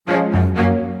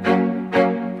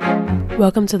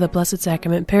Welcome to the Blessed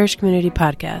Sacrament Parish Community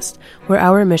Podcast, where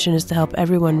our mission is to help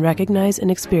everyone recognize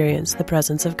and experience the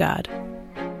presence of God.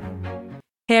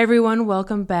 Hey everyone,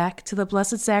 welcome back to the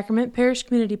Blessed Sacrament Parish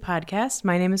Community Podcast.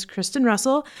 My name is Kristen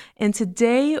Russell, and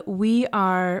today we're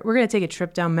going to take a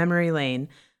trip down memory lane.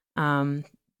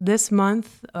 This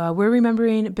month, we're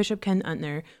remembering Bishop Ken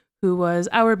Untner, who was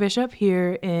our bishop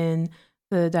here in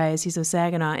the Diocese of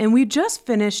Saginaw, and we just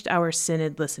finished our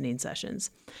synod listening sessions.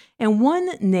 And one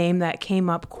name that came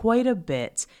up quite a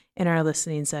bit in our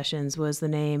listening sessions was the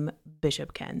name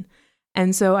Bishop Ken.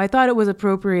 And so I thought it was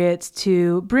appropriate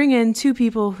to bring in two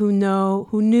people who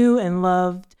knew and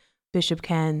loved Bishop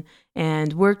Ken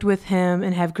and worked with him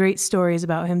and have great stories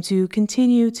about him to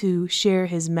continue to share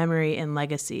his memory and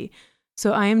legacy.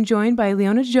 So I am joined by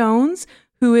Leona Jones,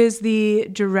 who is the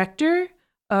director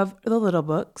of the Little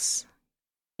Books,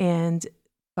 and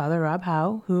Father Rob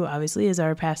Howe, who obviously is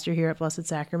our pastor here at Blessed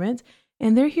Sacrament.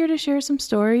 And they're here to share some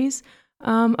stories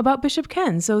about Bishop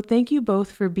Ken. So thank you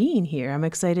both for being here. I'm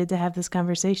excited to have this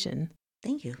conversation.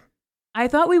 Thank you. I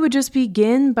thought we would just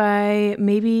begin by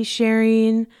maybe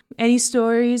sharing any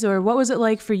stories, or what was it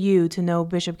like for you to know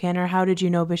Bishop Ken, or how did you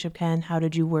know Bishop Ken? How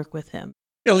did you work with him?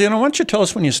 Yeah, Leona, why don't you tell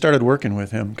us when you started working with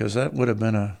him, because that would have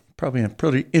been probably a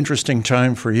pretty interesting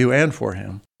time for you and for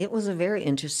him. It was a very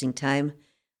interesting time.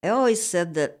 I always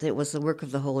said that it was the work of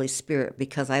the Holy Spirit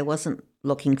because I wasn't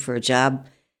looking for a job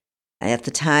at the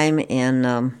time,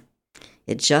 and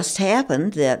it just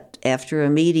happened that after a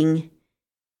meeting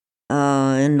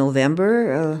in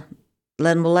November,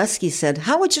 Len Molesky said,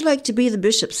 "How would you like to be the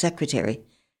bishop's secretary?"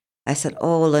 I said,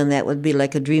 "Oh, Len, that would be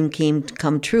like a dream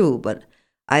come true," but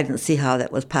I didn't see how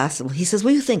that was possible. He says,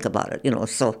 "Well, you think about it,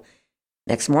 So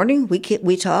next morning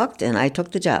we talked, and I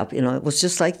took the job. It was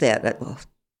just like that.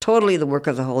 Totally the work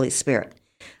of the Holy Spirit.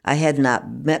 I had not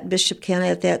met Bishop Ken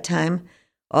at that time,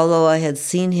 although I had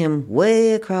seen him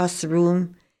way across the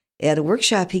room at a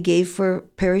workshop he gave for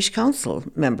parish council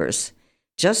members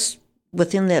just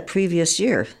within that previous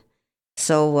year.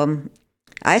 So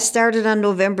I started on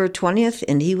November 20th,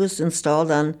 and he was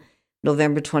installed on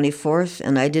November 24th,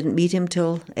 and I didn't meet him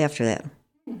till after that.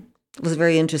 It was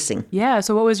very interesting. Yeah,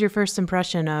 so what was your first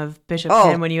impression of Bishop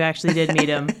Ken when you actually did meet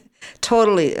him?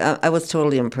 Totally, I was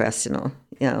totally impressed.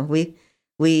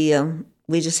 We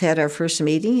just had our first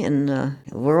meeting, and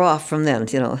we're off from then.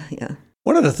 Yeah.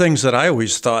 One of the things that I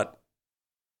always thought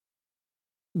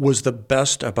was the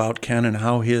best about Ken and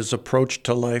how his approach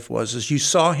to life is you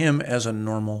saw him as a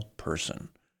normal person,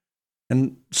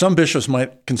 and some bishops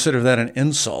might consider that an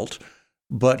insult,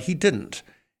 but he didn't.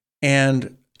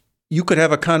 And you could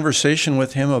have a conversation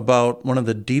with him about one of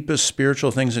the deepest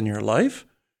spiritual things in your life,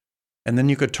 and then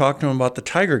you could talk to him about the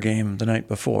Tiger game the night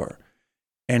before.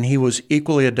 And he was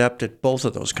equally adept at both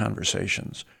of those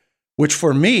conversations, which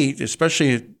for me,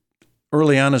 especially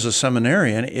early on as a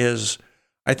seminarian, is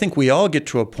I think we all get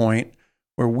to a point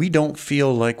where we don't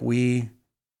feel like we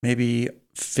maybe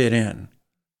fit in,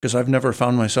 because I've never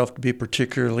found myself to be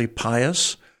particularly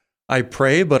pious. I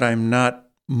pray, but I'm not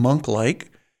monk-like.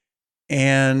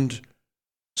 And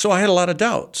so I had a lot of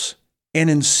doubts. And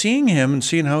in seeing him and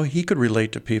seeing how he could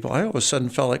relate to people, I all of a sudden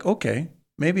felt like, okay,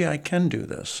 maybe I can do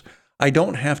this. I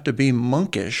don't have to be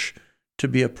monkish to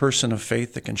be a person of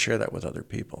faith that can share that with other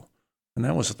people. And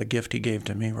that was the gift he gave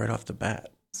to me right off the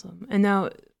bat. Awesome. And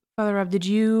now, Father Rob, did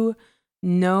you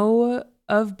know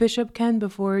of Bishop Ken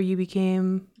before you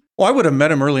became... Well, I would have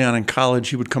met him early on in college.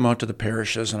 He would come out to the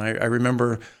parishes, and I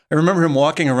remember him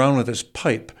walking around with his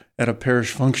pipe at a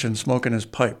parish function, smoking his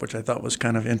pipe, which I thought was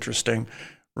kind of interesting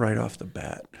right off the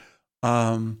bat.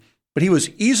 But he was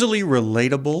easily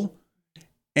relatable,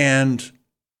 and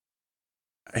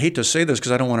I hate to say this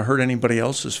because I don't want to hurt anybody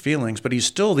else's feelings, but he's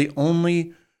still the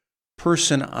only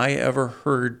person I ever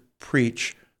heard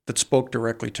preach that spoke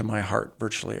directly to my heart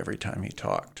virtually every time he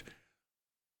talked.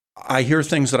 I hear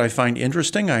things that I find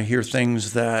interesting. I hear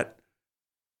things that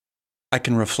I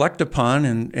can reflect upon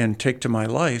and take to my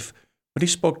life, but he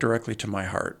spoke directly to my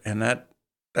heart, and that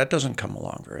doesn't come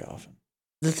along very often.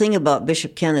 The thing about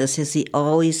Bishop Ken is he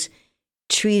always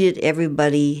treated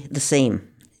everybody the same.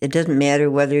 It doesn't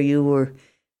matter whether you were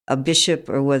a bishop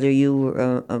or whether you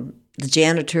were the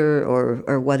janitor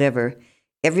or whatever.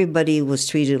 Everybody was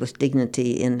treated with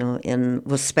dignity and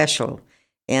was special.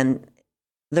 And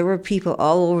there were people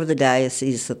all over the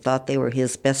diocese that thought they were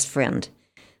his best friend,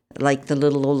 like the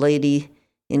little old lady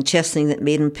in Chesney that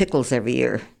made him pickles every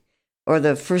year, or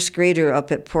the first grader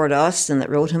up at Port Austin that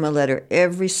wrote him a letter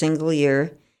every single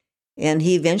year, and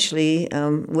he eventually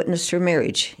witnessed her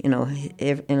marriage. And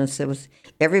it was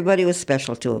everybody was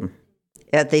special to him.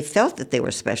 They felt that they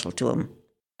were special to him.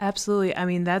 Absolutely. I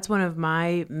mean, that's one of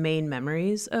my main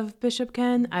memories of Bishop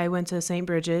Ken. I went to St.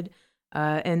 Bridget,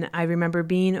 and I remember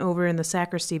being over in the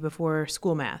sacristy before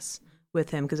school mass with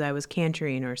him because I was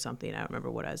cantering or something. I don't remember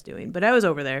what I was doing, but I was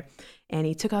over there, and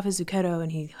he took off his zucchetto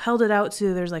and he held it out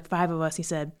to, there's like 5 of us. He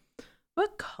said,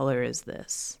 "What color is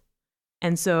this?"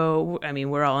 And so, I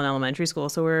mean, we're all in elementary school,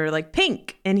 so we're like,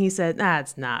 "Pink." And he said, "Nah,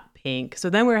 it's not pink."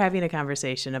 So then we're having a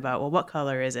conversation about, well, what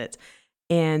color is it?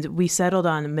 And we settled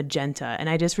on magenta. And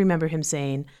I just remember him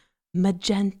saying,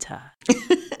 magenta.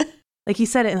 Like he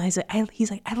said it, and he's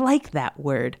like, "I like that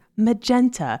word,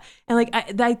 magenta." And like,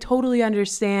 I totally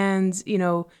understand,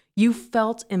 you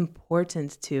felt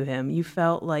important to him. You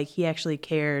felt like he actually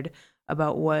cared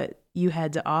about what you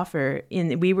had to offer.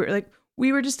 And we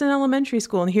were just in elementary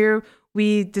school, and here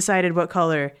we decided what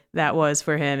color that was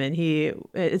for him. And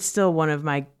it's still one of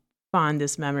my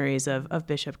fondest memories of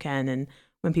Bishop Ken. And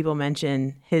when people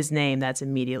mention his name, that's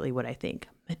immediately what I think,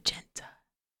 magenta.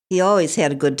 He always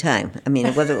had a good time. I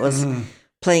mean, whether it was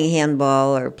playing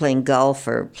handball or playing golf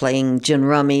or playing gin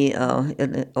rummy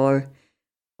or...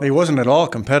 He wasn't at all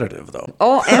competitive, though.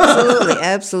 Oh, absolutely,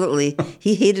 absolutely.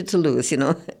 He hated to lose,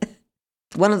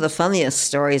 One of the funniest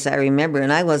stories I remember,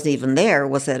 and I wasn't even there,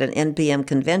 was at an NPM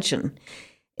convention.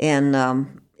 And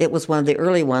it was one of the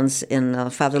early ones,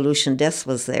 and Father Lucian Des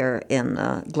was there,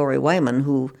 and Gloria Wyman,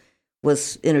 who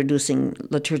was introducing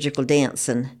liturgical dance.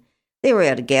 And they were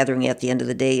at a gathering at the end of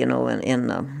the day,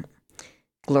 and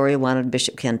Gloria wanted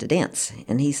Bishop Ken to dance.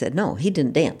 And he said, no, he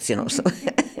didn't dance, So,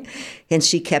 and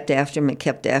she kept after him and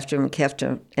kept after him and kept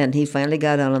him. And he finally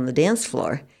got out on the dance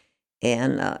floor.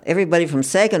 And everybody from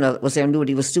Saginaw that was there knew what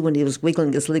he was doing. He was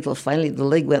wiggling his leg. Well, finally, the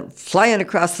leg went flying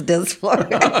across the dance floor.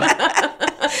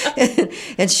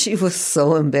 and she was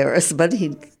so embarrassed, but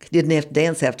he didn't have to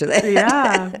dance after that.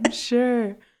 Yeah,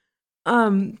 sure.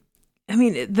 I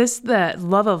mean, the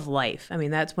love of life. I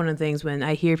mean, that's one of the things when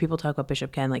I hear people talk about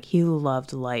Bishop Ken, like he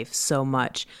loved life so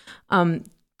much.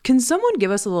 Can someone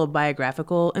give us a little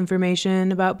biographical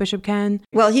information about Bishop Ken?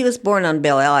 Well, he was born on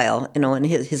Belle Isle, and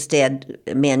his dad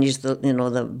managed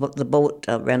the boat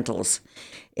rentals,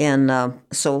 and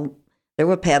so there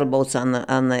were paddle boats on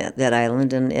that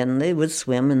island, and they would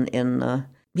swim, and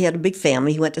he had a big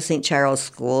family. He went to St. Charles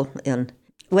School, and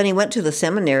when he went to the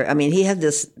seminary, I mean, he had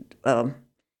this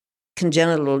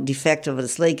congenital defect of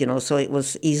his leg, so it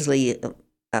was easily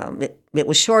it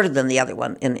was shorter than the other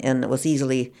one, and it was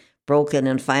easily broken,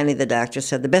 and finally the doctor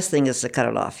said the best thing is to cut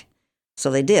it off.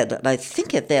 So they did. And I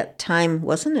think at that time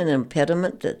wasn't an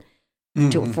impediment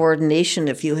to ordination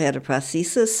if you had a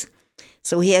prosthesis.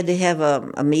 So he had to have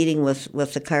a meeting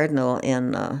with the cardinal,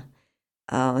 and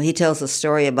he tells a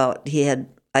story about he had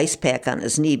ice pack on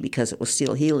his knee because it was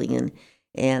still healing,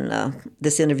 and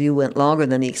this interview went longer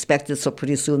than he expected, so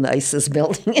pretty soon the ice is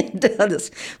melting into this.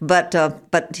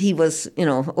 But he was,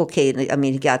 okay. I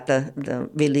mean, he got the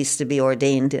release to be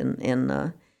ordained,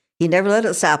 and he never let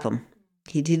it stop him.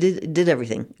 He did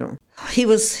everything.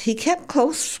 He kept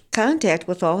close contact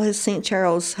with all his St.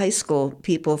 Charles High School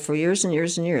people for years and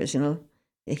years and years.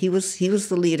 He was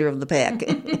the leader of the pack.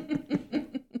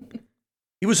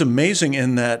 He was amazing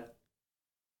in that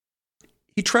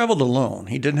he traveled alone.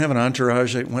 He didn't have an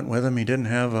entourage that went with him. He didn't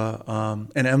have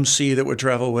an MC that would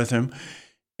travel with him.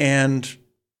 And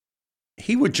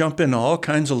he would jump into all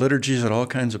kinds of liturgies at all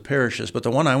kinds of parishes. But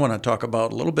the one I want to talk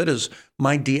about a little bit is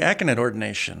my diaconate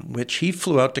ordination, which he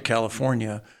flew out to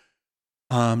California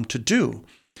to do.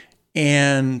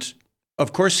 And,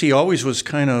 of course, he always was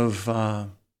kind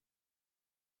of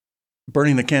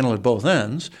burning the candle at both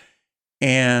ends.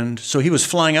 And so he was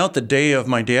flying out the day of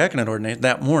my diaconate ordination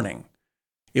that morning.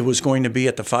 It was going to be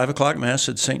at the 5 o'clock Mass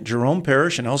at St. Jerome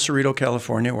Parish in El Cerrito,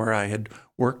 California, where I had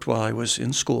worked while I was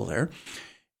in school there.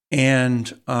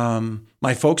 And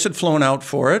my folks had flown out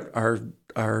for it.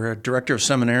 Our director of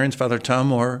seminarians, Father Tom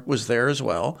Moore, was there as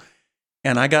well.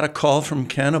 And I got a call from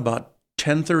Ken about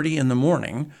 10:30 in the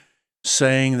morning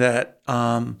saying that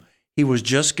he was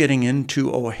just getting into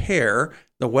O'Hare.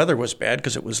 The weather was bad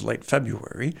because it was late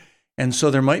February. And so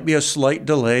there might be a slight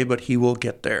delay, but he will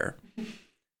get there.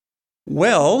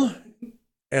 Well,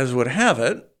 as would have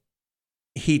it,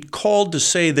 he called to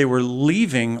say they were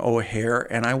leaving O'Hare,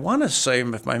 and I want to say,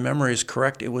 if my memory is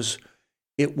correct, it was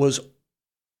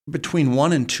between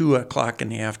 1 and 2 o'clock in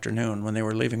the afternoon when they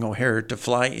were leaving O'Hare to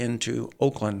fly into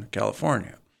Oakland,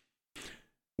 California,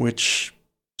 which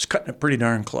is cutting it pretty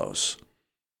darn close.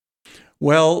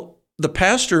 Well, the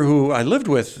pastor who I lived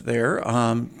with there,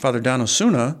 Father Don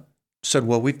Osuna, said,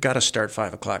 well, we've got to start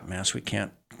 5 o'clock Mass. We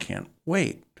can't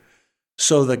wait.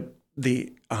 So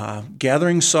the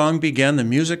gathering song began, the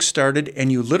music started,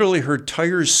 and you literally heard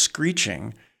tires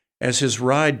screeching as his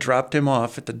ride dropped him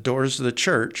off at the doors of the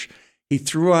church, he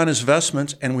threw on his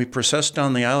vestments and we processed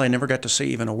down the aisle. I never got to say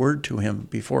even a word to him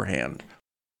beforehand.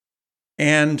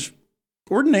 And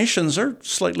ordinations are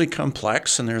slightly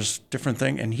complex and there's different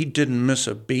things, and he didn't miss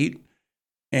a beat.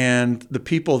 And the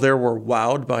people there were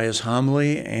wowed by his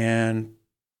homily and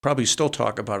probably still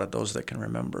talk about it, those that can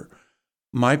remember.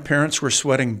 My parents were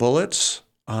sweating bullets.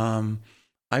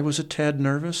 I was a tad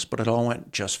nervous, but it all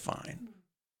went just fine.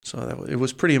 So it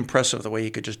was pretty impressive the way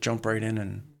he could just jump right in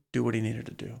and do what he needed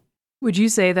to do. Would you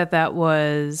say that that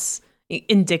was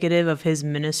indicative of his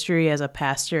ministry as a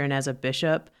pastor and as a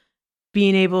bishop,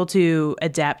 being able to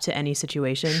adapt to any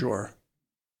situation? Sure.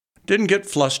 Didn't get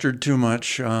flustered too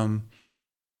much.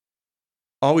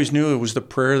 Always knew it was the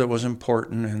prayer that was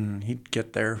important, and he'd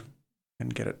get there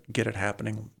and get it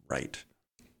happening right.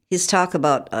 His talk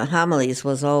about homilies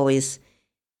was always,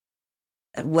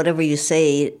 whatever you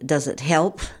say, does it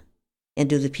help? And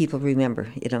do the people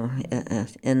remember?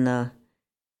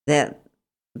 That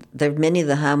there are many of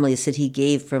the homilies that he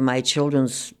gave for my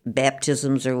children's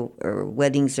baptisms or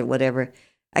weddings or whatever.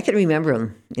 I can remember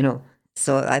them,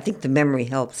 So I think the memory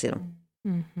helps,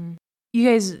 Mm-hmm. You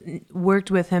guys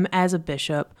worked with him as a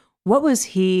bishop. What was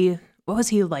he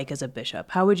like as a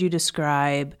bishop? How would you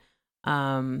describe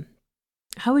how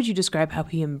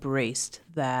he embraced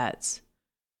that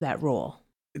role?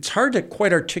 It's hard to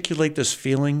quite articulate this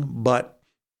feeling, but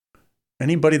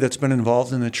anybody that's been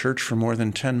involved in the church for more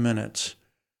than 10 minutes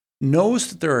knows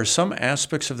that there are some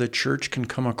aspects of the church can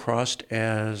come across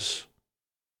as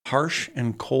harsh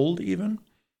and cold even.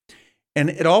 And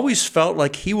it always felt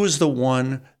like he was the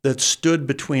one that stood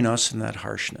between us and that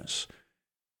harshness.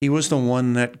 He was the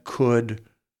one that could,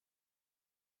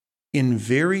 in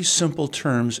very simple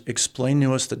terms, explain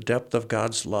to us the depth of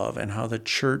God's love and how the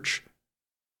church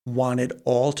wanted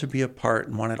all to be a part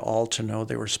and wanted all to know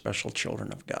they were special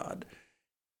children of God.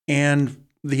 And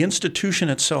the institution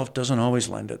itself doesn't always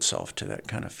lend itself to that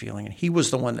kind of feeling. And he was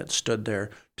the one that stood there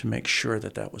to make sure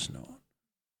that that was known.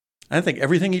 I think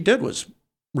everything he did was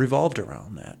revolved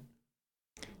around that.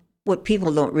 What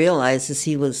people don't realize is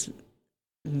he was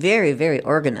very, very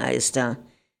organized.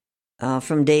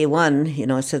 From day one,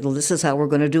 I said, well, this is how we're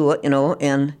going to do it,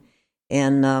 and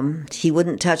he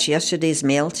wouldn't touch today's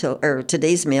mail till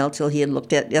he had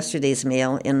looked at yesterday's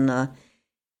mail. And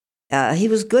he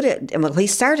was good at, he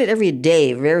started every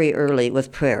day very early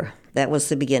with prayer. That was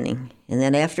the beginning. And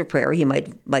then after prayer, he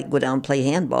might go down and play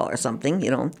handball or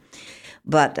something,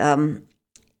 But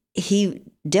he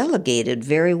delegated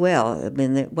very well.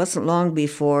 It wasn't long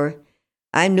before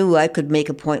I knew I could make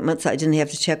appointments. I didn't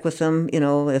have to check with them,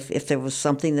 if there was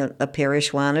something that a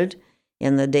parish wanted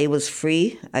and the day was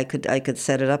free, I could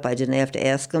set it up. I didn't have to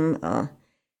ask him.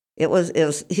 He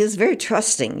was very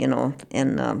trusting, and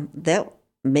that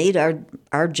made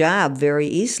our job very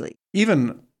easily.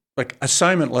 Even like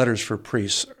assignment letters for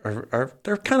priests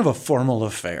they're kind of a formal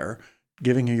affair,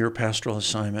 giving you your pastoral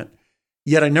assignment.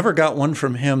 Yet I never got one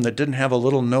from him that didn't have a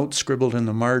little note scribbled in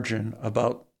the margin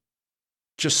about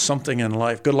just something in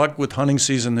life. Good luck with hunting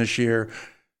season this year.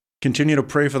 Continue to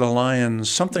pray for the lions,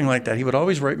 something like that. He would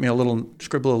always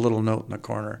scribble a little note in the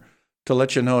corner to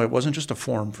let you know it wasn't just a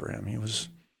form for him. He was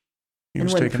taking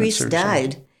it seriously. And when priest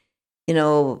died,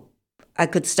 I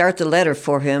could start the letter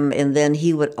for him, and then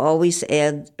he would always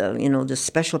add, the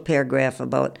special paragraph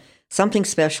about something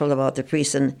special about the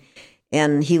priest,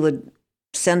 and he would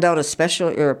send out a special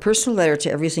or a personal letter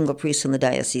to every single priest in the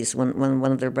diocese when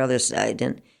one of their brothers died.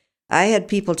 And I had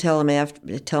people tell me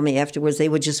afterwards they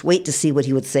would just wait to see what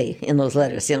he would say in those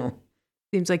letters.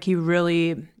 Seems like he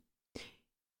knew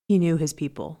his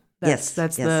people. That's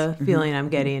the feeling I'm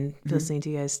getting listening to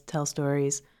you guys tell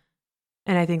stories.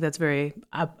 And I think that's very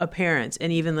apparent,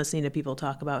 and even listening to people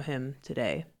talk about him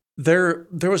today. There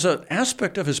was an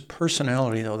aspect of his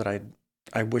personality, though, that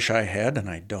I wish I had, and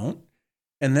I don't.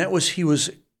 And that was he was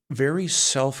very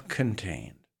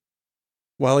self-contained.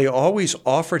 While he always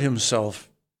offered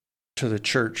himself to the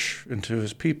church and to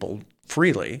his people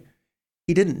freely,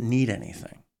 he didn't need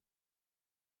anything.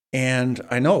 And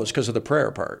I know it's because of the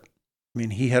prayer part.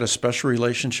 He had a special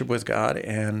relationship with God,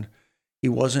 and he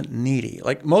wasn't needy.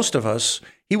 Like most of us,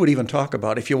 he would even talk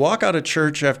about, if you walk out of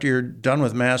church after you're done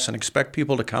with Mass and expect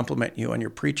people to compliment you on your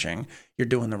preaching, you're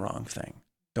doing the wrong thing.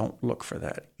 Don't look for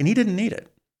that. And he didn't need it.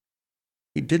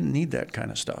 He didn't need that kind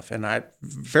of stuff. And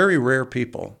very rare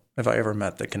people have I ever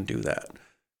met that can do that.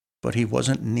 But he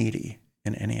wasn't needy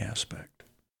in any aspect.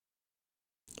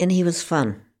 And he was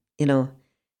fun.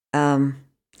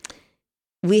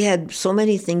 We had so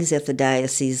many things at the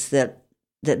diocese that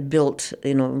built,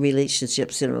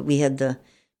 relationships. We had the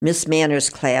Miss Manners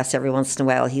class every once in a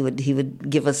while. He would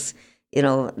give us,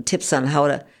 tips on how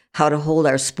to hold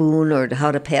our spoon or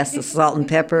how to pass the salt and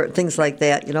pepper, things like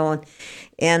that,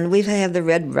 And we have the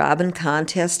Red Robin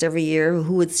contest every year.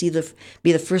 Who would be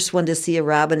the first one to see a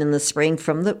robin in the spring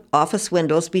from the office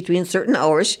windows between certain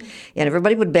hours? And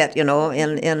everybody would bet,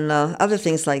 and other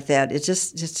things like that. It's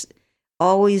just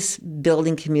always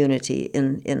building community.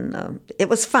 It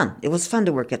was fun. It was fun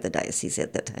to work at the diocese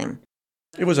at that time.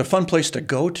 It was a fun place to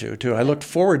go to, too. I looked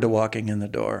forward to walking in the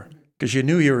door because you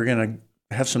knew you were going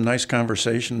to have some nice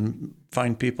conversation,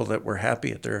 find people that were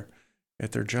happy at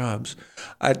their jobs.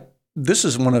 This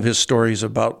is one of his stories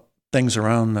about things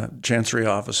around the Chancery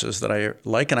offices that I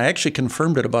like, and I actually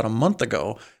confirmed it about a month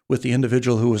ago with the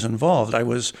individual who was involved. I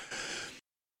was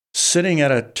sitting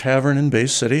at a tavern in Bay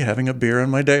City having a beer on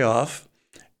my day off,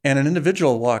 and an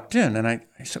individual walked in, and I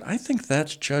said, I think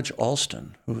that's Judge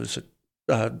Alston, who is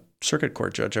a circuit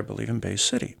court judge, I believe, in Bay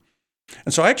City.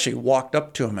 And so I actually walked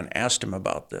up to him and asked him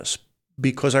about this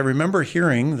because I remember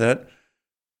hearing that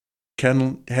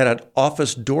Ken had an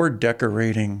office door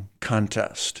decorating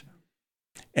contest,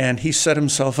 and he set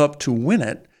himself up to win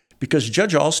it because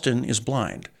Judge Alston is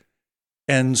blind.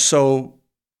 And so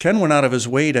Ken went out of his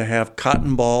way to have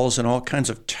cotton balls and all kinds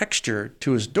of texture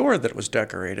to his door that was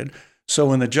decorated. So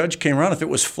when the judge came around, if it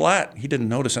was flat, he didn't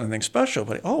notice anything special,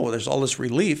 but there's all this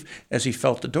relief as he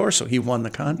felt the door, so he won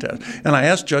the contest. And I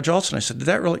asked Judge Alston, I said, did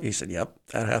that really? He said, yep,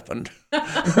 that happened.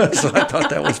 So I thought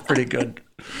that was pretty good.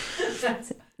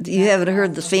 You haven't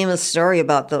heard the famous story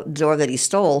about the door that he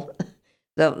stole.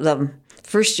 The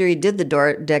first year he did the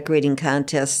door decorating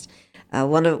contest,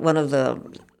 one of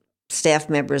the staff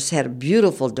members had a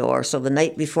beautiful door. So the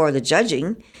night before the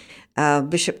judging,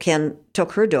 Bishop Ken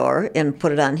took her door and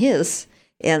put it on his,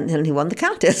 and he won the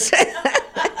contest.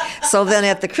 So then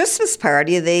at the Christmas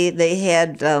party, they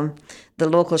had the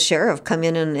local sheriff come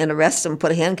in and arrest him,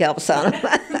 put handcuffs on him.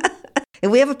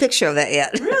 And we have a picture of that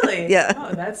yet. Really? Yeah.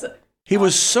 Oh, that's... He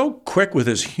was so quick with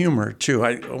his humor, too.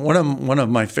 One of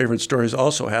my favorite stories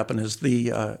also happened is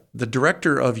the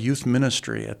director of youth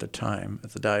ministry at the time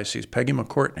at the diocese, Peggy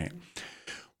McCourtney,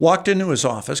 walked into his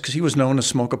office because he was known to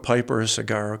smoke a pipe or a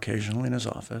cigar occasionally in his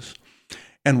office,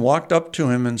 and walked up to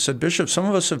him and said, Bishop, some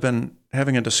of us have been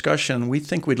having a discussion. We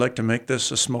think we'd like to make this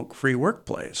a smoke-free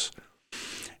workplace.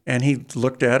 And he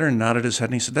looked at her and nodded his head,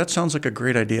 and he said, that sounds like a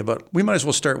great idea, but we might as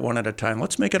well start one at a time.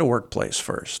 Let's make it a workplace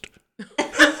first.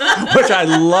 Which I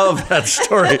love that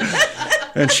story.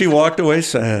 And she walked away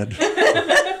sad.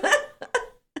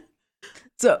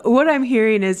 So what I'm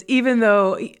hearing is even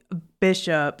though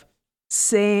Bishop,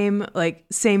 same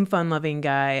fun-loving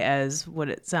guy as what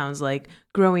it sounds like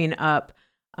growing up,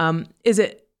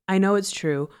 I know it's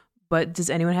true, but does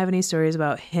anyone have any stories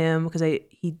about him? Because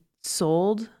he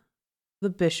sold the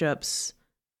bishop's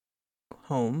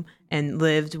home and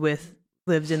lived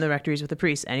in the rectories with the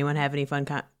priests. Anyone have any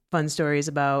fun stories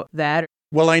about that?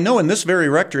 Well, I know in this very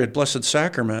rectory at Blessed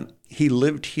Sacrament, he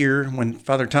lived here when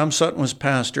Father Tom Sutton was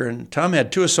pastor, and Tom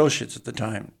had two associates at the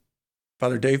time,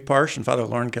 Father Dave Parsh and Father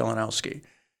Lauren Kalinowski.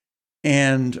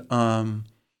 And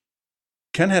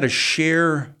Ken had to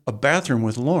share a bathroom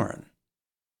with Lauren.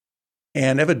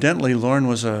 And evidently, Lauren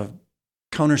was a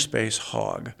counter space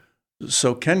hog.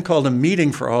 So Ken called a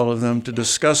meeting for all of them to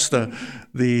discuss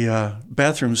the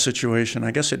bathroom situation. I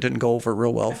guess it didn't go over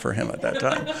real well for him at that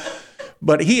time.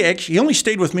 But he only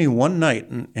stayed with me one night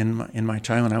in my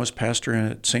time when I was pastor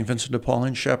at St. Vincent de Paul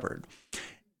in Shepherd.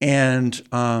 And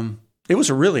it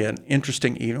was really an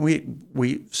interesting evening.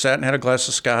 We sat and had a glass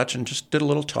of scotch and just did a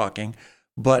little talking.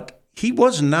 But he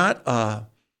was not,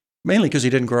 mainly because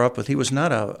he didn't grow up with, he was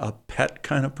not a pet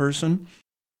kind of person.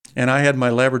 And I had my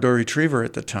Labrador Retriever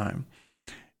at the time.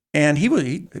 And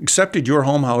he accepted your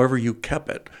home however you kept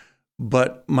it.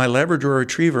 But my Labrador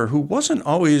Retriever, who wasn't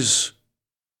always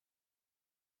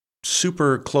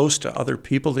super close to other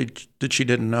people that she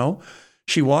didn't know,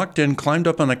 she walked in, climbed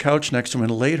up on the couch next to him,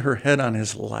 and laid her head on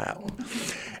his lap.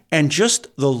 And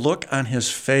just the look on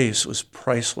his face was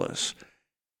priceless.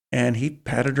 And he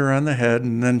patted her on the head,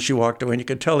 and then she walked away, and you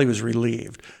could tell he was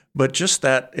relieved. But just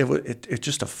that, it's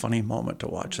just a funny moment to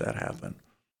watch that happen.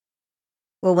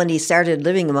 Well, when he started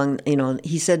living among,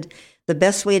 he said the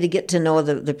best way to get to know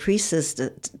the priests is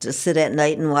to sit at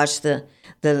night and watch the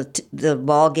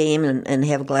ball game and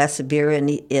have a glass of beer, and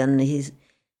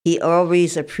he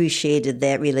always appreciated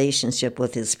that relationship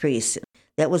with his priests.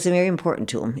 That was very important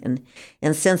to him.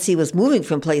 And since he was moving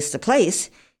from place to place,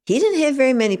 he didn't have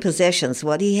very many possessions.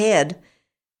 What he had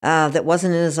that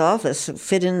wasn't in his office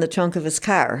fit in the trunk of his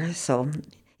car. So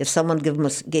if someone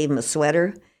gave him a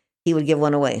sweater, he would give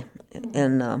one away.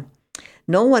 And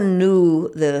no one knew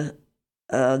the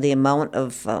amount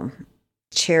of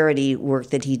charity work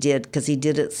that he did, because he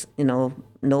did it,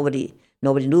 nobody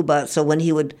knew about it. So when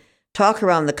he would talk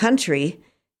around the country,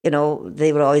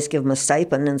 they would always give him a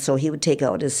stipend, and so he would take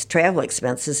out his travel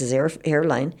expenses, his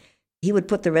airline. He would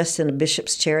put the rest in a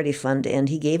bishop's charity fund, and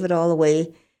he gave it all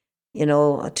away,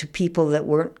 to people that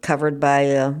weren't covered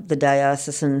by the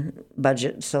diocesan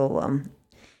budget. So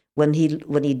when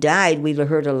he died, we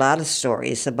heard a lot of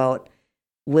stories about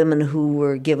women who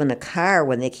were given a car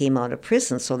when they came out of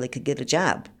prison so they could get a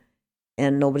job.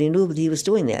 And nobody knew that he was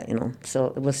doing that, So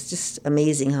it was just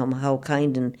amazing how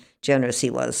kind and generous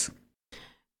he was.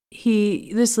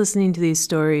 Just listening to these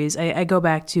stories, I go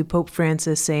back to Pope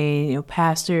Francis saying,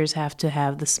 pastors have to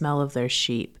have the smell of their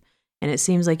sheep. And it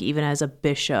seems like even as a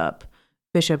Bishop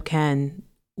Ken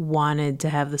wanted to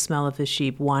have the smell of his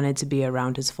sheep, wanted to be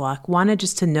around his flock, wanted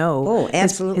just to know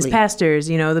absolutely. His pastors,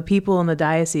 the people in the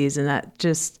diocese. And that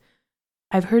just,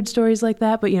 I've heard stories like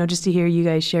that, but, just to hear you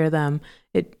guys share them,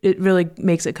 it really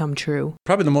makes it come true.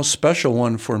 Probably the most special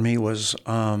one for me was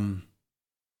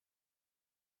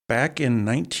back in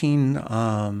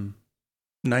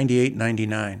 1998,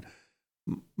 99.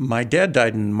 My dad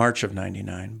died in March of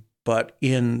 99, but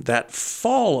in that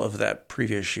fall of that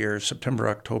previous year, September,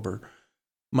 October,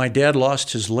 my dad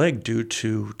lost his leg due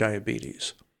to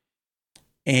diabetes.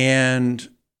 And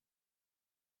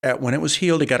when it was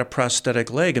healed, he got a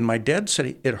prosthetic leg, and my dad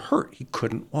said it hurt. He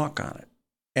couldn't walk on it.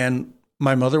 And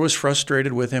my mother was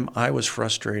frustrated with him. I was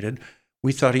frustrated.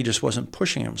 We thought he just wasn't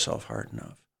pushing himself hard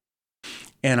enough.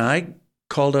 And I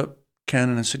called up Ken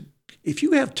and I said, if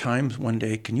you have time one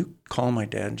day, can you call my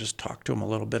dad and just talk to him a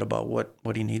little bit about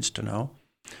what he needs to know?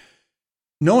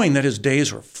 Knowing that his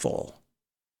days were full.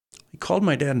 He called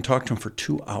my dad and talked to him for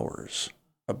 2 hours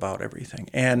about everything.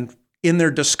 And in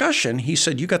their discussion, he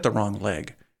said, you got the wrong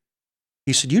leg.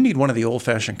 He said, you need one of the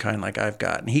old-fashioned kind like I've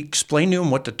got. And he explained to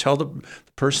him what to tell the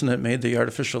person that made the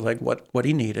artificial leg, what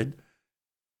he needed.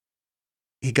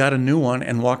 He got a new one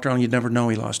and walked around. You'd never know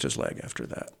he lost his leg after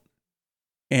that.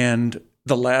 And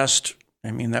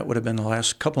that would have been the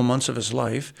last couple months of his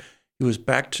life. He was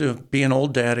back to being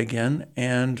old dad again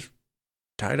and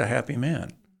died a happy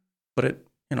man. But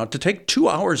to take 2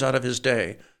 hours out of his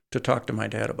day to talk to my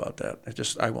dad about that,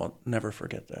 I will never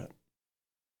forget that.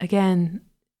 Again,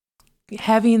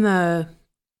 having the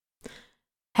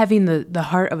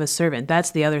heart of a servant,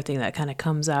 that's the other thing that kind of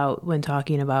comes out when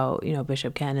talking about,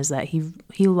 Bishop Ken, is that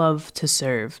he loved to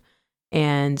serve.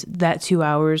 And that 2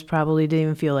 hours probably didn't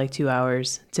even feel like 2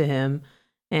 hours to him,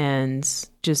 and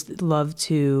just loved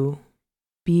to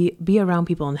be around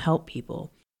people and help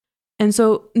people. And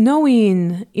so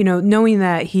knowing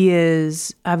that he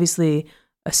is obviously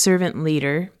a servant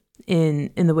leader in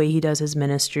the way he does his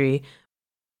ministry,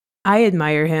 I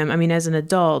admire him. I mean, as an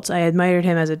adult, I admired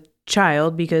him as a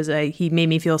child because he made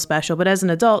me feel special. But as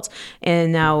an adult,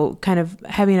 and now kind of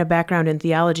having a background in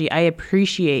theology, I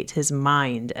appreciate his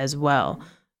mind as well.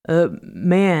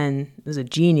 Man is a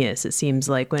genius, it seems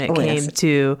like, when it came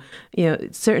to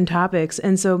certain topics.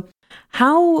 And so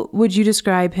how would you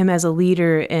describe him as a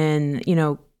leader in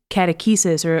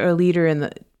catechesis, or a leader in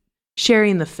the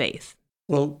sharing the faith?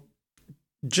 Well,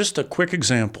 just a quick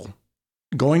example.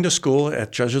 Going to school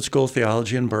at Jesuit School of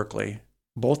Theology in Berkeley,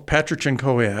 both Patrick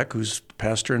Chinkowiak, who's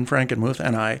pastor in Frankenmuth,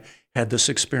 and I had this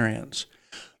experience.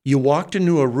 You walked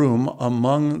into a room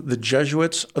among the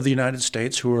Jesuits of the United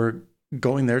States who are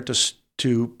going there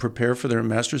to prepare for their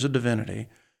Masters of Divinity,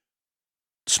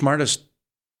 smartest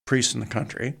priests in the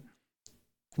country.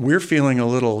 We're feeling a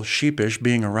little sheepish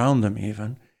being around them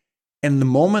even. And the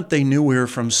moment they knew we were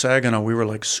from Saginaw, we were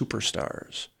like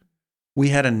superstars. We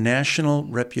had a national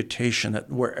reputation that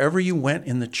wherever you went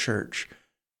in the church,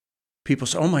 people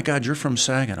said, oh my God, you're from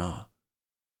Saginaw.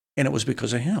 And it was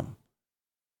because of him.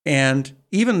 And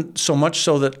even so much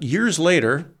so that years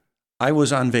later, I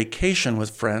was on vacation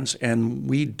with friends and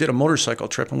we did a motorcycle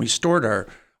trip, and we stored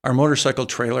our motorcycle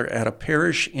trailer at a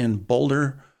parish in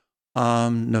Boulder,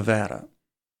 Nevada.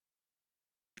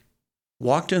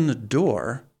 Walked in the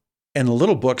door, and the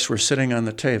little books were sitting on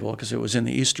the table because it was in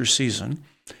the Easter season.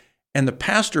 And the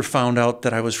pastor found out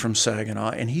that I was from Saginaw,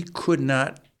 and he could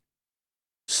not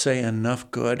say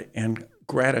enough good and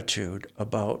gratitude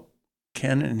about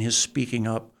Ken and his speaking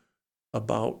up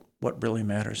about what really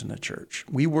matters in the church.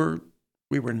 We were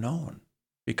known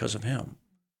because of him.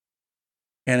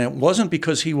 And it wasn't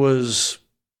because he was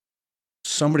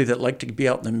somebody that liked to be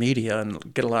out in the media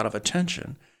and get a lot of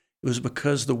attention. It was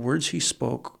because the words he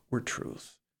spoke were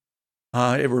truth.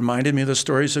 It reminded me of the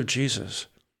stories of Jesus.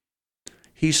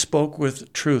 He spoke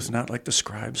with truth, not like the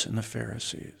scribes and the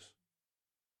Pharisees.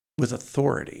 With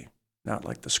authority, not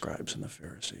like the scribes and the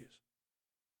Pharisees.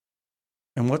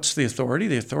 And what's the authority?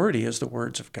 The authority is the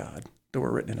words of God that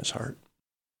were written in his heart.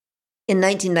 In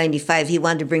 1995, he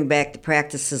wanted to bring back the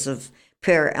practices of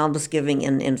prayer, almsgiving,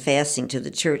 and fasting to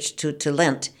the church, to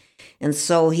Lent. And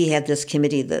so he had this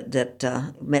committee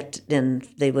that met, and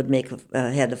they would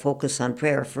had to focus on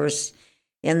prayer first,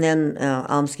 and then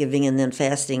almsgiving, and then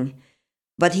fasting.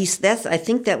 But I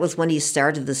think that was when he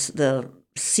started the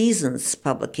Seasons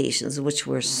publications, which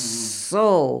were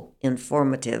so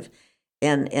informative,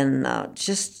 and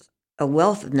just a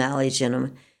wealth of knowledge in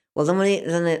them.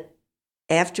 Well,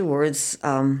 afterwards,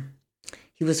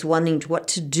 he was wondering what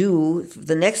to do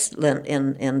the next Lent,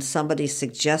 and somebody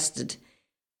suggested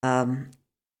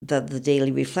the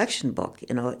daily reflection book,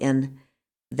 and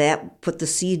that put the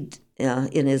seed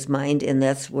in his mind, and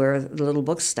that's where the little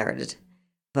book started.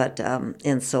 But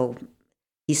and so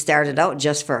he started out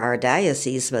just for our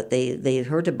diocese, but they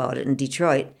heard about it in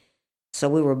Detroit, so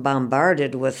we were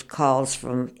bombarded with calls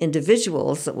from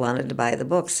individuals that wanted to buy the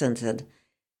books, and said.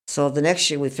 So the next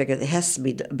year we figured there has to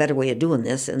be a better way of doing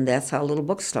this, and that's how little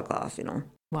books took off,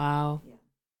 Wow. Yeah.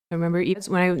 I remember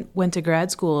when I went to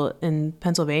grad school in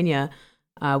Pennsylvania,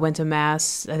 went to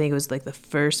Mass, I think it was like the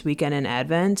first weekend in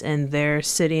Advent, and they're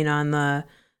sitting on the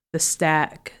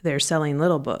stack, they're selling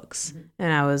little books. Mm-hmm.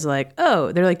 And I was like,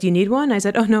 oh, they're like, do you need one? I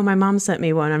said, oh no, my mom sent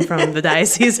me one. I'm from the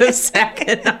Diocese of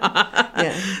Saginaw.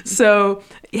 Yeah. So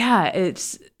yeah,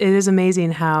 it is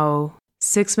amazing how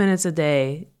 6 minutes a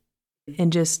day,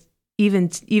 and just even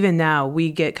now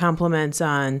we get compliments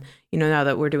on, now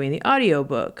that we're doing the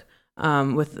audiobook,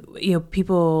 with,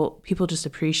 people just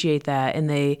appreciate that.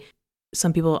 And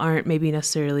some people aren't maybe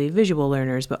necessarily visual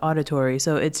learners, but auditory.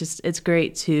 So it's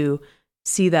great to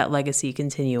see that legacy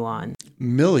continue on.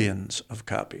 Millions of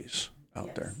copies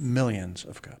out there, millions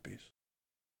of copies.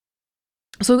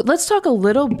 So let's talk a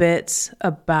little bit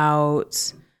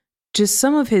about just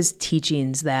some of his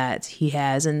teachings that he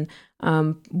has. And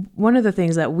one of the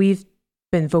things that we've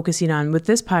been focusing on with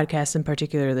this podcast in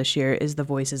particular this year is the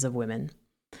voices of women,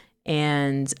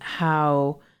 and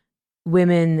how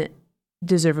women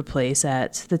deserve a place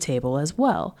at the table as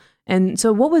well. And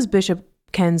so what was Bishop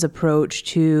Ken's approach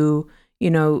to,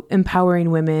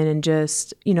 empowering women and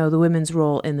just, the women's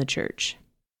role in the church?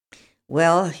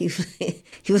 Well, he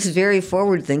was very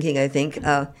forward thinking, I think.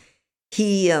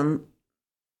 He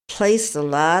placed a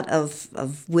lot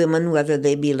of women, whether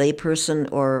they be layperson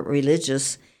or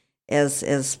religious,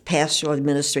 as pastoral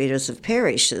administrators of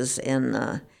parishes,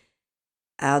 and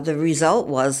the result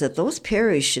was that those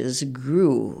parishes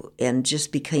grew and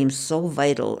just became so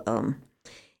vital.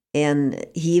 And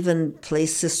he even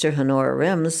placed Sister Honora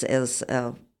Rems as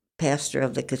pastor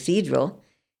of the cathedral,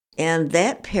 and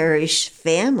that parish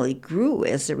family grew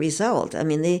as a result. I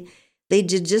mean, they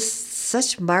did just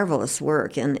such marvelous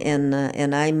work, and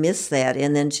I miss that.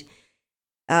 And then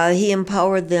he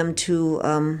empowered them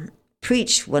to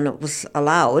preach when it was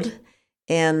allowed,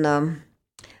 and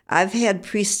I've had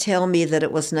priests tell me that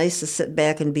it was nice to sit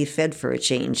back and be fed for a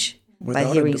change by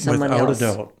hearing someone else.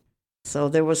 Without a doubt. So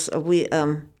there was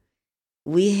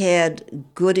we had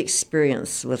good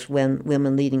experience with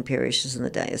women leading parishes in the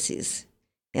diocese,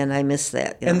 and I miss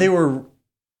that. And they were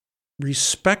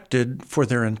respected for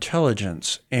their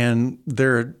intelligence, and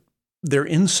their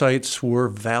insights were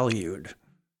valued.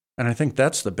 And I think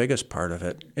that's the biggest part of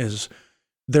it, is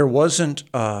there wasn't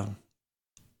a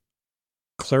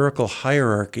clerical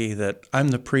hierarchy that I'm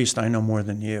the priest, I know more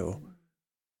than you.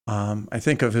 I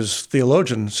think of his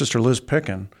theologian, Sister Liz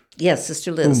Picken. Yes,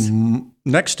 Sister Liz. Who,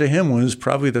 next to him, was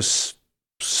probably the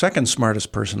second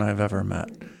smartest person I've ever met.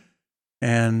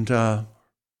 And her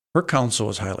counsel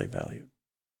was highly valued.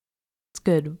 It's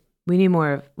good. We need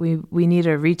more. We need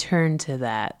a return to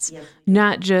that. Yes.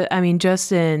 Not just,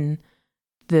 just in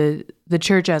the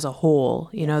church as a whole,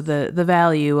 the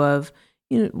value of,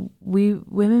 we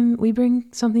women, we bring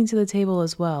something to the table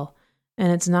as well.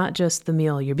 And it's not just the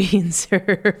meal you're being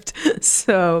served.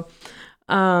 So,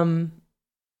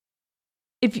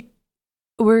 if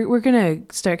we're going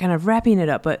to start kind of wrapping it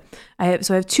up, but I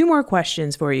have two more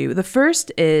questions for you. The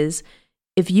first is,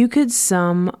 if you could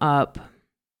sum up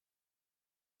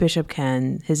Bishop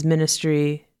Ken, his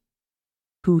ministry,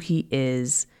 who he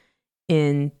is,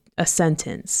 in a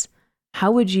sentence,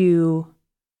 how would you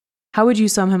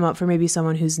sum him up for maybe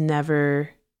someone who's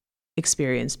never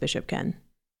experienced Bishop Ken?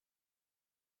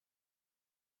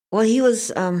 Well, he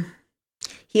was.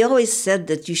 He always said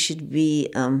that you should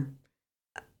be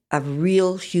a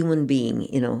real human being.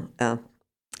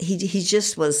 He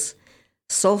just was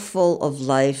so full of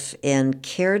life and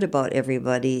cared about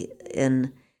everybody,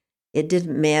 and it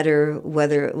didn't matter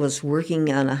whether it was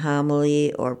working on a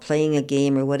homily or playing a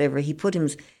game or whatever. He put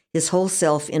his whole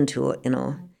self into it,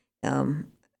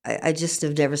 I just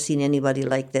have never seen anybody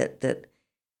like that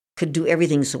could do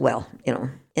everything so well,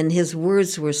 And his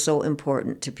words were so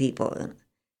important to people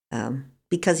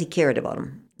because he cared about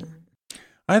them.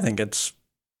 I think it's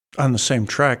on the same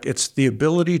track. It's the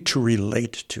ability to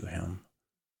relate to him.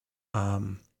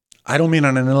 I don't mean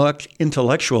on an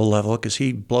intellectual level, because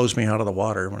he blows me out of the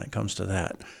water when it comes to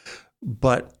that,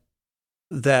 but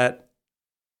that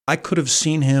I could have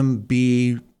seen him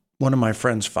be one of my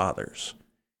friend's fathers.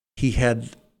 He had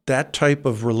that type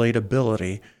of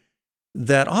relatability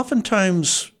that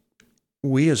oftentimes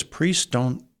we as priests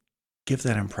don't give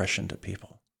that impression to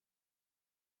people.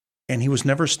 And he was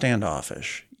never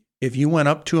standoffish. If you went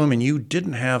up to him and you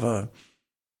didn't have a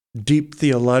deep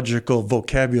theological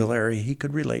vocabulary, he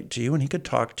could relate to you and he could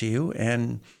talk to you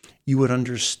and you would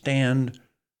understand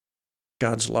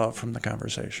God's love from the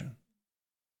conversation.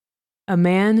 A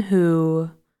man who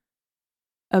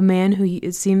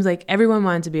it seems like everyone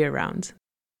wanted to be around.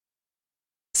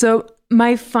 So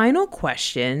my final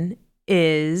question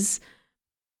is,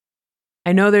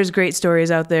 I know there's great stories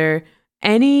out there.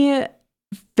 Any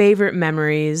favorite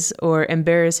memories or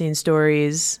embarrassing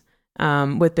stories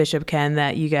with Bishop Ken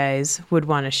that you guys would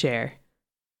want to share?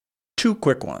 Two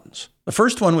quick ones. The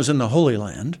first one was in the Holy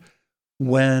Land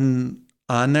when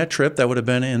on that trip, that would have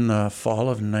been in the fall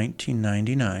of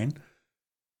 1999,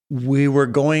 we were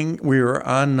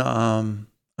on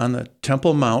the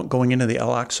Temple Mount going into the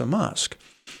Al-Aqsa Mosque.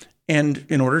 And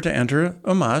in order to enter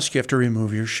a mosque, you have to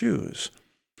remove your shoes.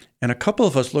 And a couple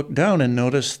of us looked down and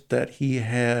noticed that he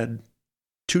had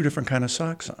two different kind of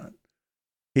socks on.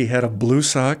 He had a blue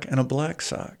sock and a black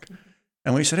sock.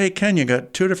 And we said, "Hey, Ken, you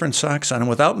got two different socks on." And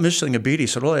without missing a beat, he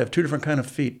said, "Well, I have two different kind of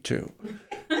feet too."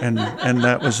 And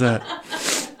that was that.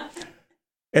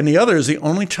 And the other is the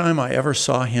only time I ever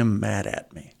saw him mad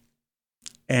at me.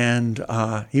 And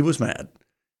he was mad.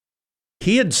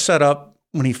 He had set up,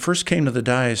 when he first came to the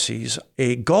diocese,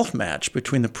 a golf match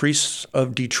between the priests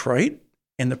of Detroit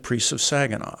and the priests of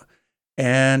Saginaw.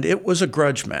 And it was a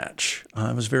grudge match.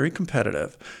 It was very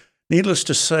competitive. Needless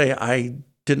to say, I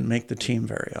didn't make the team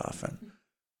very often.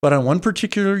 But on one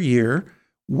particular year,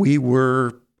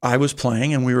 I was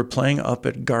playing, and we were playing up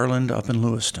at Garland up in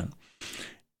Lewiston.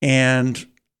 And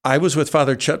I was with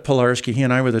Father Chet Pilarski. He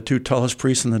and I were the two tallest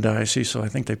priests in the diocese, so I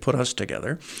think they put us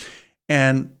together.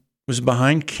 And was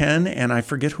behind Ken, and I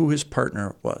forget who his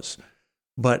partner was.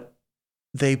 But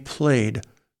they played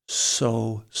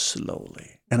so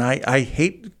slowly. And I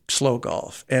hate slow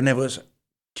golf, and it was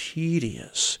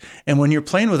tedious. And when you're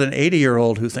playing with an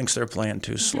 80-year-old who thinks they're playing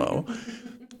too slow,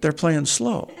 they're playing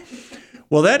slow.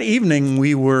 Well, that evening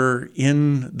we were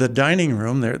in the dining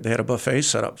room. They had a buffet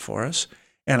set up for us,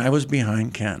 and I was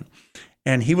behind Ken.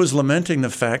 And he was lamenting the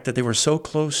fact that they were so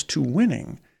close to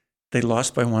winning. They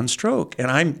lost by one stroke. And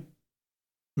I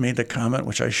made the comment,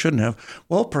 which I shouldn't have,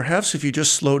 "Well, perhaps if you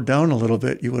just slowed down a little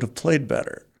bit, you would have played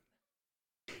better."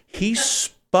 He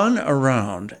spun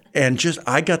around, and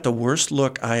I got the worst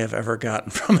look I have ever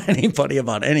gotten from anybody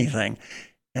about anything.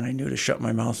 And I knew to shut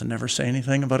my mouth and never say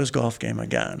anything about his golf game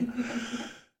again.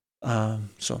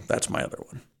 So that's my other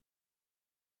one.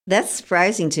 That's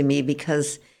surprising to me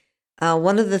because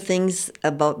one of the things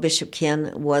about Bishop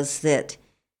Ken was that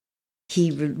he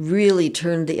really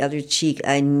turned the other cheek.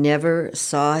 I never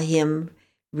saw him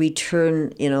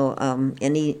return,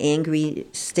 any angry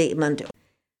statement.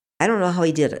 I don't know how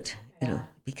he did it,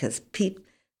 because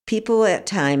people at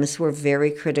times were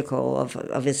very critical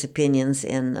of his opinions,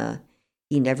 and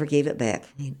he never gave it back.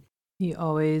 He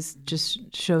always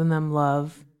just showed them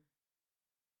love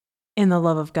in the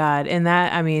love of God. And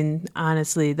that,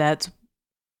 honestly, that's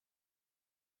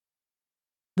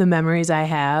the memories I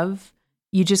have.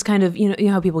 You just kind of, you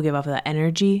know how people give off that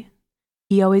energy?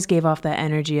 He always gave off that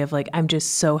energy of like, I'm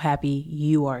just so happy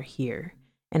you are here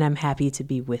and I'm happy to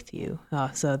be with you. Oh,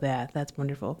 so that's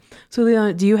wonderful. So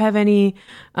Leona, do you have any,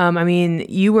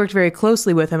 you worked very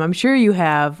closely with him. I'm sure you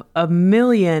have a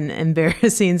million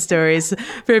embarrassing stories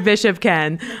for Bishop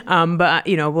Ken. But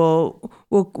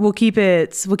we'll keep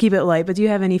it light. But do you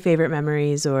have any favorite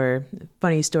memories or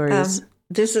funny stories?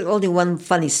 There's only one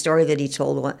funny story that he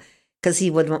told, because he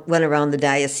went around the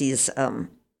diocese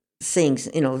saying,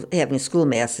 having school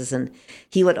masses, and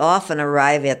he would often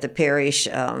arrive at the parish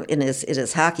in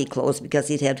his hockey clothes because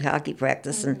he'd had hockey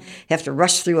practice and have to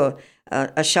rush through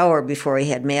a shower before he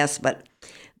had mass. But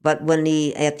when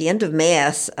at the end of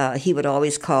mass, he would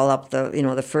always call up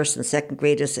the first and second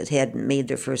graders that hadn't made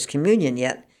their first communion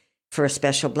yet for a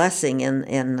special blessing.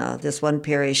 And this one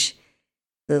parish,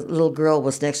 the little girl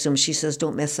was next to him. She says,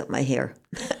 "Don't mess up my hair."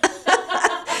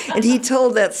 And he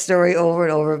told that story over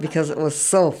and over because it was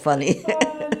so funny.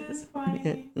 Oh, that is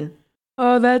funny. Yeah. Oh,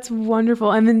 Oh, that's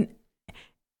wonderful. And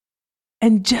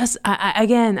just, I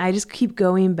just keep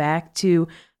going back to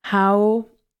how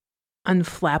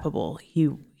unflappable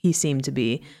he seemed to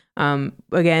be.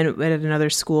 Again, at another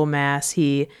school mass,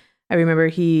 I remember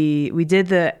we did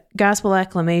the gospel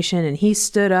acclamation, and he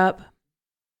stood up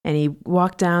and he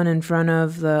walked down in front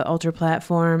of the altar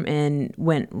platform and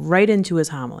went right into his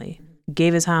homily,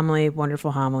 gave his homily,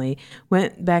 wonderful homily,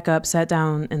 went back up, sat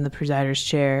down in the presider's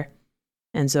chair.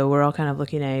 And so we're all kind of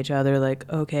looking at each other like,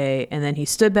 okay. And then he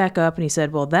stood back up and he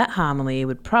said, well, that homily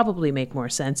would probably make more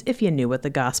sense if you knew what the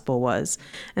gospel was.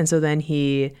 And so then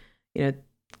he,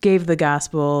 gave the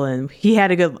gospel, and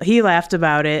he laughed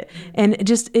about it. And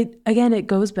it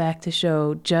goes back to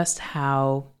show just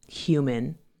how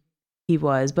human he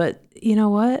was. But you know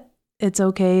what? It's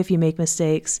okay if you make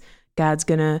mistakes. God's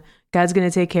gonna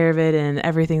take care of it, and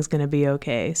everything's gonna be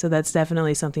okay. So that's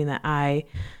definitely something that I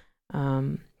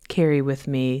carry with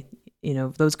me,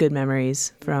 those good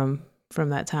memories from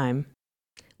that time.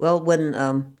 Well, when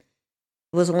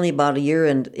it was only about a year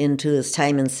into his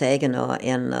time in Saginaw,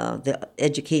 and the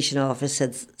education office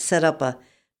had set up a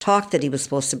talk that he was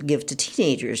supposed to give to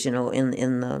teenagers, in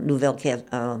the Nouvelle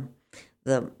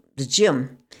the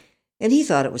gym. And he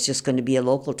thought it was just going to be a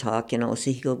local talk, so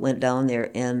he went down there,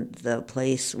 and the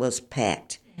place was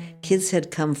packed. Kids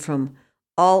had come from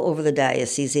all over the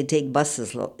diocese. They'd take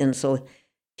buses, and so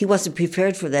he wasn't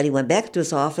prepared for that. He went back to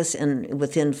his office, and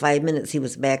within 5 minutes, he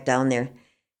was back down there.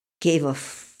 Gave a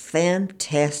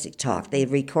fantastic talk. They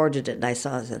recorded it, and I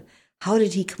said, how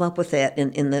did he come up with that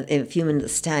in a few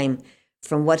minutes' time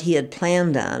from what he had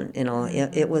planned on?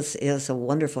 It was a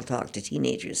wonderful talk to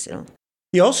teenagers.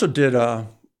 He also did a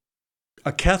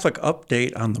Catholic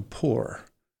update on the poor.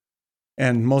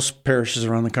 And most parishes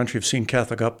around the country have seen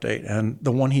Catholic Update, and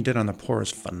the one he did on the poor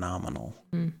is phenomenal.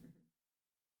 Mm.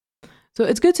 So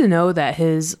it's good to know that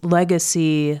his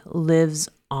legacy lives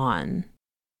on.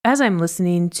 As I'm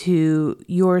listening to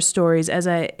your stories,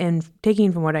 and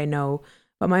taking from what I know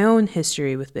about my own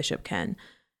history with Bishop Ken,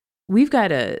 we've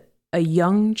got a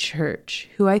young church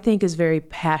who I think is very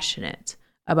passionate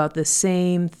about the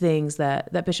same things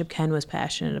that Bishop Ken was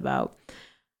passionate about.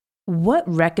 What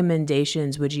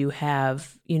recommendations would you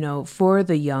have, for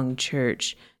the young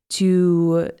church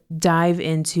to dive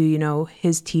into,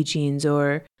 his teachings,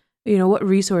 or, what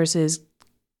resources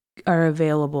are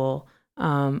available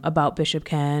about Bishop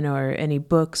Ken, or any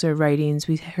books or writings?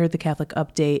 We heard the Catholic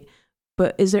Update,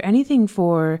 but is there anything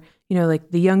for,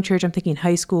 like the young church, I'm thinking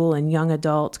high school and young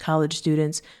adults, college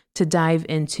students, to dive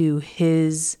into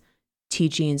his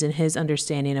teachings and his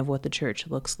understanding of what the church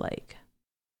looks like?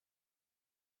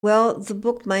 Well, the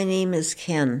book My Name is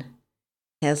Ken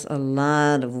has a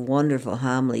lot of wonderful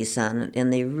homilies on it,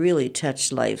 and they really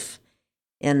touch life.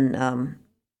 And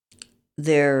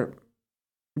they're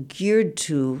geared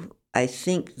to, I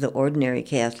think, the ordinary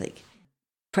Catholic.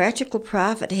 Practical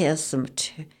Prophet has some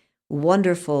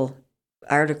wonderful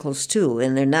articles too,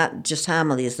 and they're not just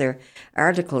homilies, they're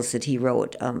articles that he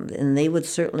wrote, and they would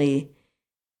certainly,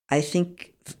 I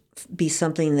think, be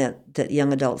something that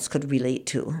young adults could relate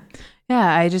to.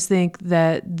 Yeah, I just think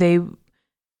that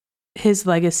his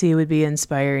legacy would be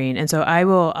inspiring. And so I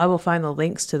will find the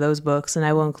links to those books, and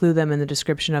I will include them in the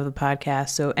description of the podcast.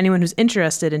 So anyone who's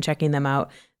interested in checking them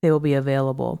out, they will be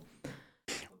available.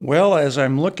 Well, as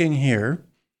I'm looking here,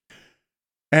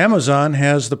 Amazon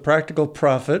has The Practical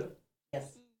Prophet,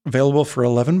 yes, available for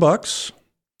 $11.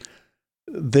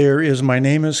 There is My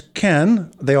Name is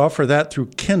Ken. They offer that through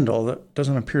Kindle. That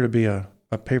doesn't appear to be a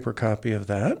paper copy of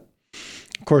that.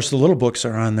 Of course, the little books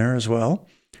are on there as well.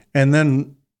 And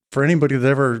then for anybody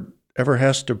that ever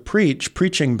has to preach,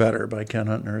 Preaching Better by Ken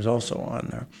Huntner is also on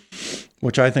there,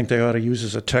 which I think they ought to use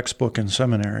as a textbook in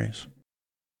seminaries.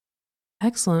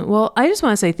 Excellent. Well, I just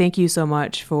want to say thank you so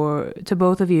much to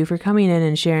both of you for coming in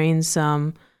and sharing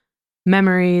some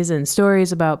memories and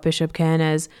stories about Bishop Ken.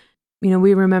 As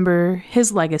we remember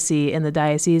his legacy in the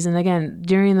diocese. And again,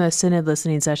 during the synod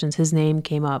listening sessions, his name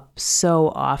came up so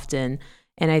often.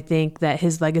 And I think that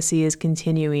his legacy is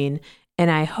continuing. And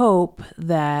I hope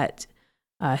that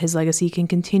his legacy can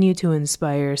continue to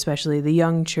inspire, especially the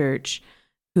young church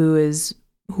who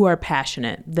are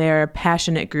passionate. They're a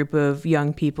passionate group of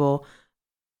young people.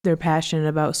 They're passionate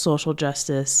about social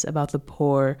justice, about the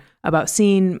poor, about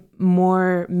seeing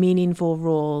more meaningful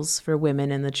roles for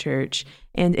women in the church,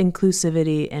 and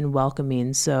inclusivity and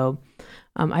welcoming. So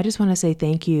I just want to say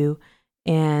thank you,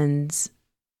 and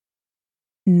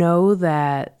know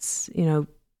that,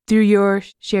 through your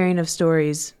sharing of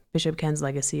stories, Bishop Ken's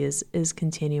legacy is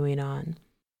continuing on.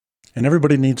 And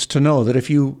everybody needs to know that if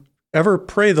you ever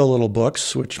pray the little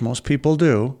books, which most people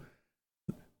do,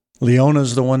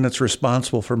 Leona's the one that's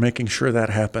responsible for making sure that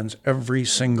happens every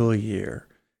single year.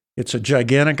 It's a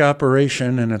gigantic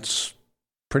operation, and it's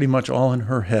pretty much all in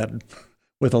her head,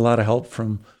 with a lot of help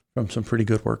from some pretty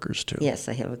good workers, too. Yes,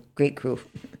 I have a great crew.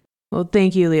 Well,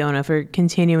 thank you, Leona, for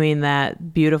continuing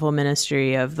that beautiful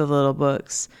ministry of the little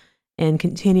books and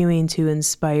continuing to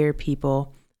inspire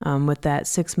people with that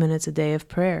 6 minutes a day of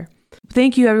prayer.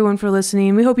 Thank you, everyone, for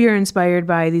listening. We hope you're inspired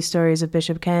by these stories of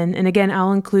Bishop Ken. And again,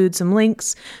 I'll include some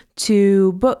links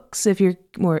to books if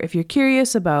you're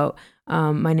curious about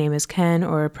My Name is Ken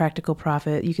or Practical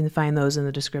Prophet. You can find those in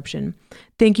the description.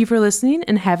 Thank you for listening,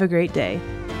 and have a great day.